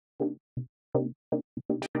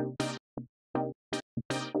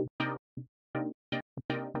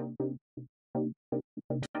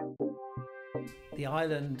The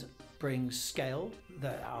island brings scale.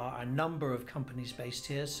 There are a number of companies based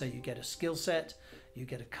here, so you get a skill set, you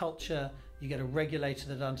get a culture, you get a regulator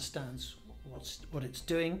that understands what it's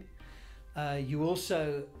doing. You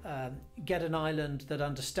also get an island that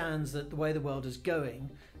understands that the way the world is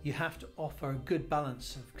going, you have to offer a good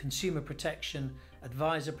balance of consumer protection,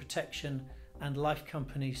 advisor protection, and life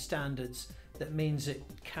company standards. That means it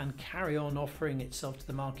can carry on offering itself to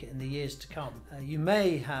the market in the years to come. You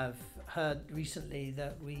may have heard recently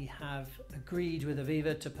that we have agreed with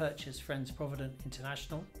Aviva to purchase Friends Provident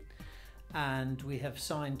International, and we have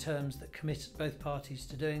signed terms that commit both parties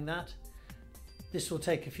to doing that. This will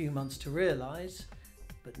take a few months to realise,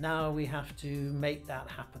 but now we have to make that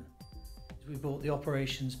happen. We bought the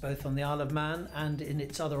operations both on the Isle of Man and in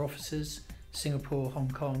its other offices, Singapore,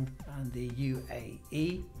 Hong Kong and the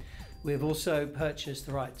UAE. We have also purchased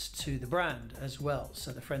the rights to the brand as well,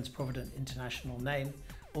 so the Friends Provident International name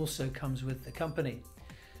also comes with the company.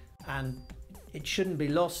 And it shouldn't be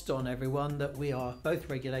lost on everyone that we are both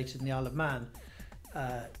regulated in the Isle of Man.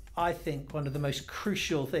 I think one of the most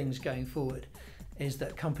crucial things going forward is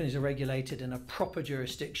that companies are regulated in a proper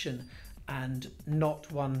jurisdiction and not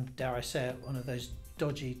one, dare I say it, one of those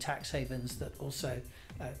dodgy tax havens that also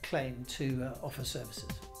claim to offer services.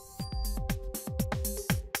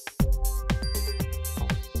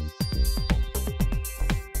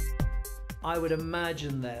 I would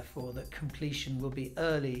imagine, therefore, that completion will be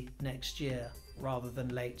early next year rather than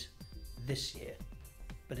late this year.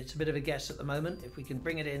 But it's a bit of a guess at the moment. If we can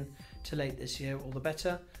bring it in to late this year, all the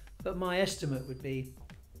better. But my estimate would be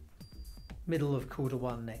middle of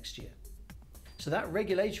Q1 next year. So that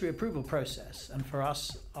regulatory approval process, and for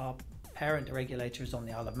us, our parent regulator is on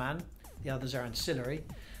the Isle of Man, the others are ancillary,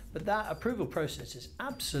 but that approval process is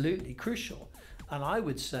absolutely crucial. And I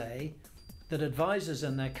would say that advisors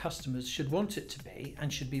and their customers should want it to be,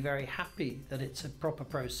 and should be very happy that it's a proper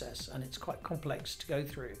process, and it's quite complex to go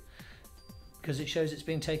through because it shows it's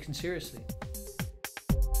being taken seriously.